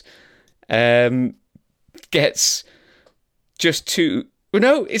beavers gets just 2 Well,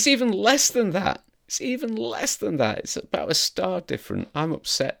 no, it's even less than that. It's about a star different. I'm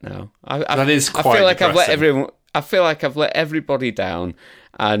upset now. That is quite I feel like depressing. I've let everybody down,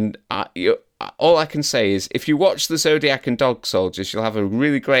 and all I can say is, if you watch the Zodiac and Dog Soldiers, you'll have a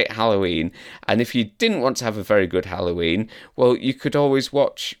really great Halloween. And if you didn't want to have a very good Halloween, well, you could always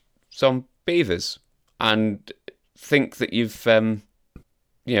watch Zombeavers and think that you've,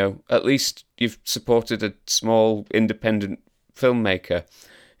 at least you've supported a small independent filmmaker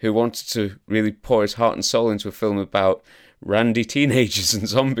who wanted to really pour his heart and soul into a film about randy teenagers and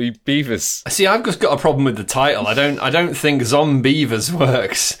zombie beavers. See, I've just got a problem with the title. I don't think Zombeavers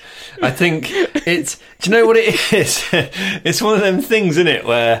works. I think it's... Do you know what it is? It's one of them things, isn't it,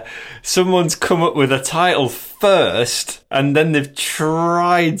 where someone's come up with a title first, and then they've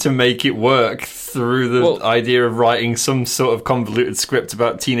tried to make it work through the idea of writing some sort of convoluted script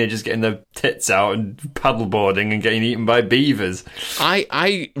about teenagers getting their tits out and paddleboarding and getting eaten by beavers.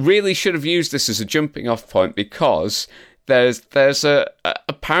 I really should have used this as a jumping off point, because there's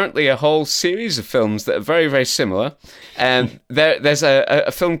apparently a whole series of films that are very, very similar. There's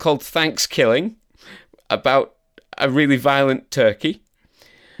a film called Thanksgiving about a really violent turkey.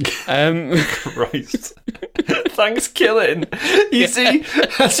 Christ. Thanksgiving. You see,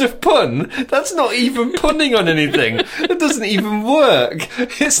 that's a pun. That's not even punning on anything. It doesn't even work.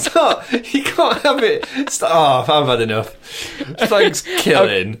 It's not. You can't have it. I've had enough.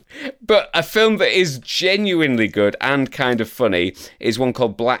 Thanksgiving. But a film that is genuinely good and kind of funny is one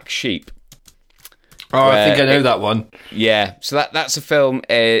called Black Sheep. Oh, I think I know that one. Yeah, so that's a film.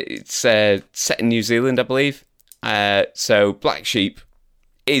 It's set in New Zealand, I believe. So Black Sheep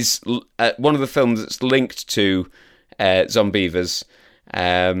is one of the films that's linked to Zombeavers,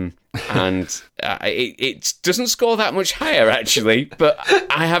 and it doesn't score that much higher, actually, but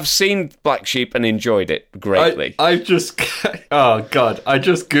I have seen Black Sheep and enjoyed it greatly. I just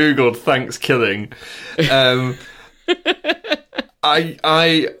Googled Thanksgiving.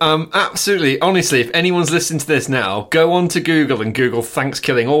 I absolutely, honestly, if anyone's listening to this now, go on to Google and Google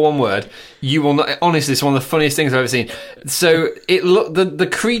Thanksgiving, all one word. You will not, honestly, it's one of the funniest things I've ever seen. So the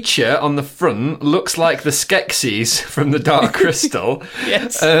creature on the front looks like the Skeksis from the Dark Crystal.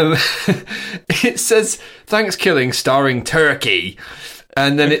 Yes. It says Thanksgiving starring turkey,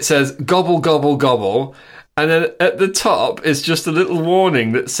 and then it says gobble gobble gobble, and then at the top is just a little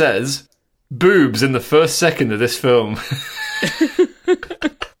warning that says boobs in the first second of this film.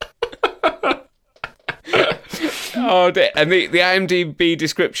 Oh, and the IMDb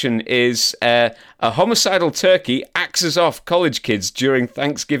description is a homicidal turkey axes off college kids during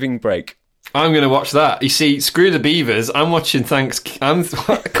Thanksgiving break. I'm going to watch that. You see, screw the beavers. I'm watching I can't even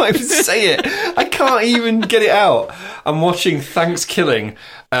say it. I can't even get it out. I'm watching Thanksgiving.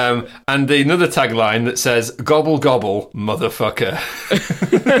 And another tagline that says, gobble gobble, motherfucker.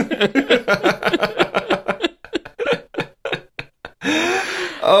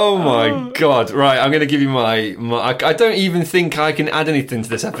 Oh my God. Right, I'm going to give you my I don't even think I can add anything to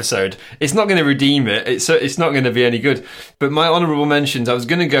this episode. It's not going to redeem it. It's not going to be any good. But my honourable mentions, I was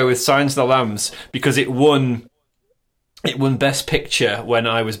going to go with Silence of the Lambs because it won Best Picture when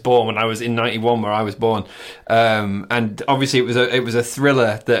I was born, when I was in 91 where I was born. And obviously it was a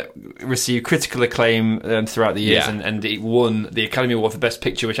thriller that received critical acclaim throughout the years, and it won the Academy Award for Best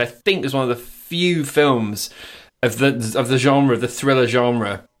Picture, which I think is one of the few films of the genre, of the thriller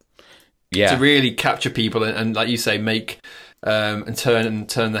genre, to really capture people and like you say, make and turn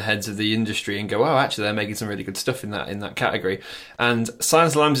the heads of the industry and go, oh, actually they're making some really good stuff in that category. And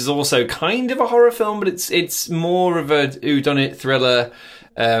Silence of the Lambs is also kind of a horror film, but it's more of a whodunit thriller,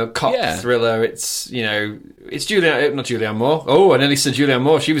 cop thriller. It's it's not Julianne Moore. Oh, I nearly said Julianne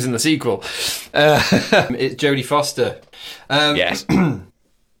Moore. She was in the sequel. It's Jodie Foster. Yes.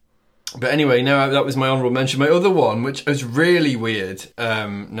 But anyway, no, that was my honourable mention. My other one, which is really weird,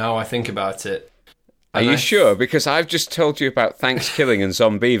 now I think about it. Are you sure? Because I've just told you about Thanksgiving and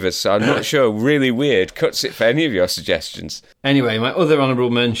Zombeavers, so I'm not sure really weird cuts it for any of your suggestions. Anyway, my other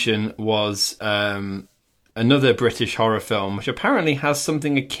honourable mention was another British horror film, which apparently has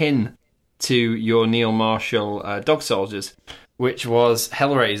something akin to your Neil Marshall Dog Soldiers, which was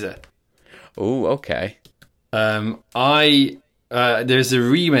Hellraiser. Oh, okay. There's a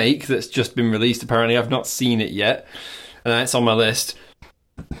remake that's just been released, apparently. I've not seen it yet, and it's on my list.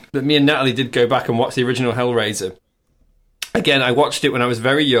 But me and Natalie did go back and watch the original Hellraiser. Again, I watched it when I was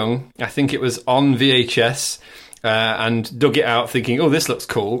very young. I think it was on VHS, and dug it out thinking, oh, this looks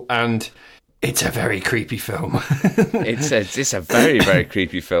cool, and it's a very creepy film. It's a very, very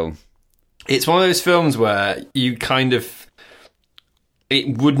creepy film. It's one of those films where you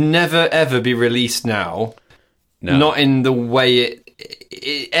it would never, ever be released now. No. Not in the way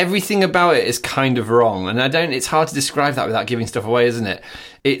everything about it is kind of wrong, and it's hard to describe that without giving stuff away, isn't it?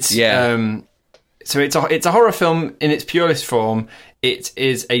 It's so it's a horror film in its purest form. It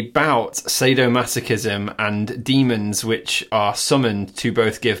is about sadomasochism and demons which are summoned to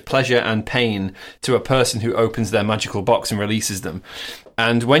both give pleasure and pain to a person who opens their magical box and releases them.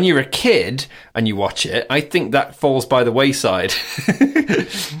 And when you're a kid and you watch it, I think that falls by the wayside.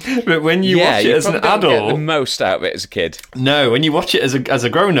 But when you watch it as an adult, get the most out of it as a kid. No, when you watch it as a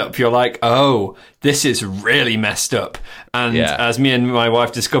grown-up, you're like, oh, this is really messed up. And as me and my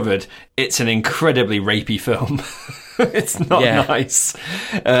wife discovered, it's an incredibly rapey film. It's not nice.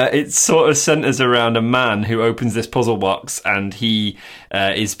 It sort of centres around a man who opens this puzzle box, and he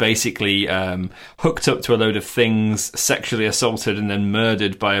is basically hooked up to a load of things, sexually assaulted and then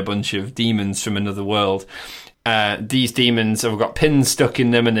murdered by a bunch of demons from another world. These demons have got pins stuck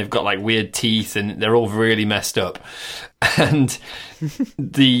in them, and they've got like weird teeth, and they're all really messed up. And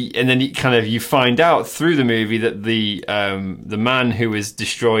then you find out through the movie that the man who was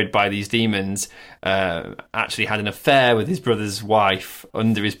destroyed by these demons actually had an affair with his brother's wife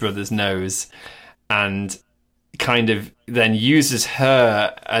under his brother's nose, and kind of then uses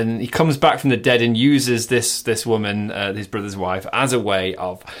her, and he comes back from the dead and uses this woman, his brother's wife, as a way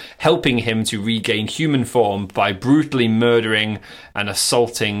of helping him to regain human form by brutally murdering and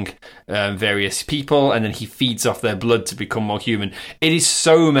assaulting various people, and then he feeds off their blood to become more human. It is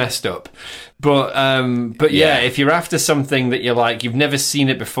so messed up. But if you're after something that you're like, you've never seen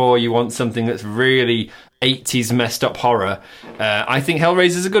it before, you want something that's really 80s messed up horror, I think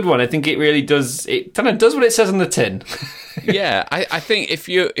Hellraiser's a good one. I think it really does, it kind of does what it says on the tin. Yeah, I think if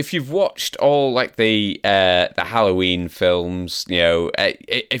you've watched all like the Halloween films,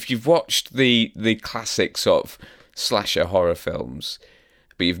 if you've watched the classic sort of slasher horror films,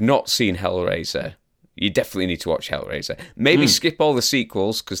 but you've not seen Hellraiser, you definitely need to watch Hellraiser. Maybe skip all the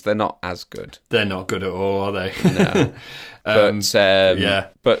sequels because they're not as good. They're not good at all, are they? No.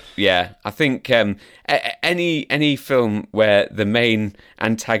 But I think any film where the main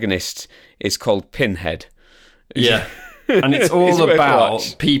antagonist is called Pinhead. Yeah. And it's all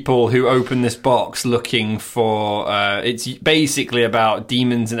about people who open this box looking for... it's basically about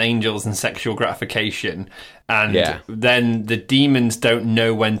demons and angels and sexual gratification. And then the demons don't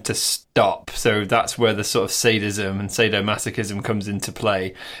know when to stop. So that's where the sort of sadism and sadomasochism comes into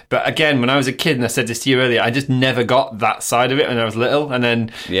play. But again, when I was a kid, and I said this to you earlier, I just never got that side of it when I was little. And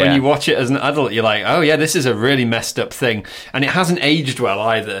then when you watch it as an adult, you're like, oh yeah, this is a really messed up thing. And it hasn't aged well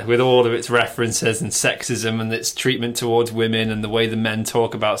either, with all of its references and sexism and its treatment towards women and the way the men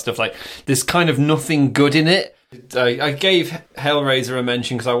talk about stuff. Like, there's kind of nothing good in it. I gave Hellraiser a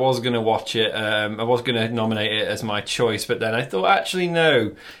mention because I was going to watch it. I was going to nominate it as my choice, but then I thought, actually,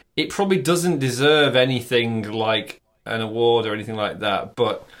 no, it probably doesn't deserve anything like an award or anything like that,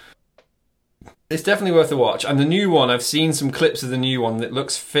 but it's definitely worth a watch. And the new one, I've seen some clips of the new one that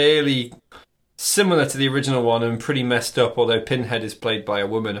looks fairly similar to the original one and pretty messed up, although Pinhead is played by a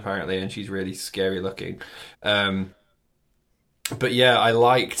woman, apparently, and she's really scary looking. But yeah, I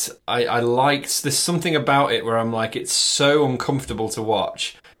liked, there's something about it where I'm like, it's so uncomfortable to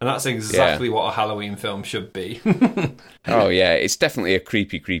watch. And that's exactly what a Halloween film should be. Oh yeah, it's definitely a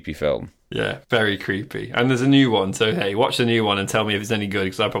creepy film. Yeah, very creepy. And there's a new one, so hey, watch the new one and tell me if it's any good,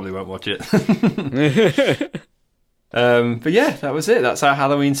 because I probably won't watch it. But yeah, that was it. That's our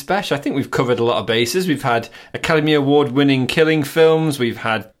Halloween special. I think we've covered a lot of bases. We've had Academy Award-winning killing films. We've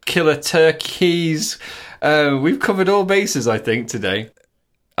had killer turkeys. We've covered all bases, I think, today.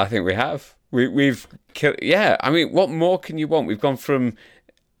 I think we have. We've killed. Yeah, I mean, what more can you want? We've gone from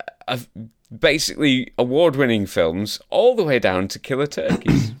basically award-winning films all the way down to killer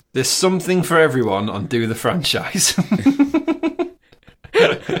turkeys. There's something for everyone on Do the Franchise.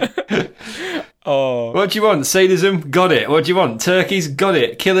 Oh, what do you want? Sadism? Got it. What do you want? Turkeys? Got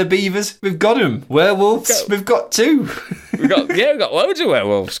it. Killer beavers? We've got them. Werewolves? We've got two. We've got loads of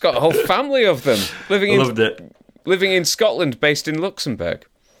werewolves. Got a whole family of them living in Scotland, based in Luxembourg.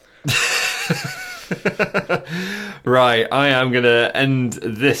 Right, I am going to end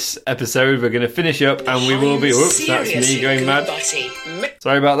this episode. We're going to finish up, and we will be... Whoops, that's me going mad.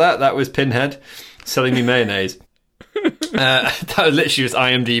 Sorry about that. That was Pinhead selling me mayonnaise. That was literally just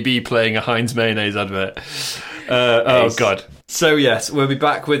IMDb playing a Heinz mayonnaise advert. Oh god. So yes, we'll be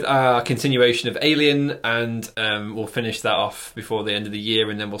back with our continuation of Alien, and we'll finish that off before the end of the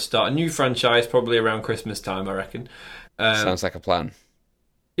year, and then we'll start a new franchise probably around Christmas time, I reckon. Sounds like a plan.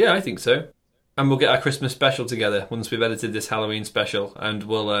 Yeah, I think so. And we'll get our Christmas special together once we've edited this Halloween special, and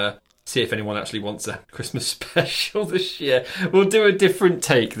we'll See if anyone actually wants a Christmas special this year. We'll do a different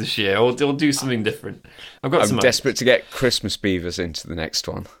take this year. We'll do something different. I'm desperate to get Christmas beavers into the next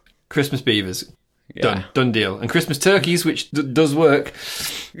one. Christmas beavers. Yeah. Done deal. And Christmas turkeys, which does work.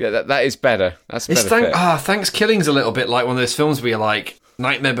 Yeah, that is better. That's better. Thanksgiving's a little bit like one of those films where you're like,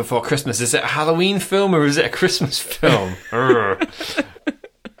 Nightmare Before Christmas. Is it a Halloween film or is it a Christmas film?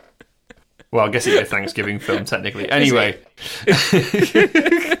 Well, I guess it's a Thanksgiving film, technically. Anyway.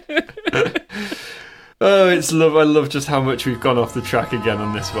 I love just how much we've gone off the track again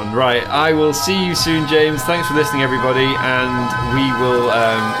on this one. Right, I will see you soon, James. Thanks for listening, everybody, and we will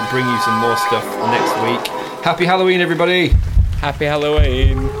bring you some more stuff next week. Happy Halloween, everybody. Happy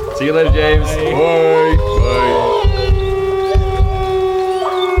Halloween. See you later, James. Bye.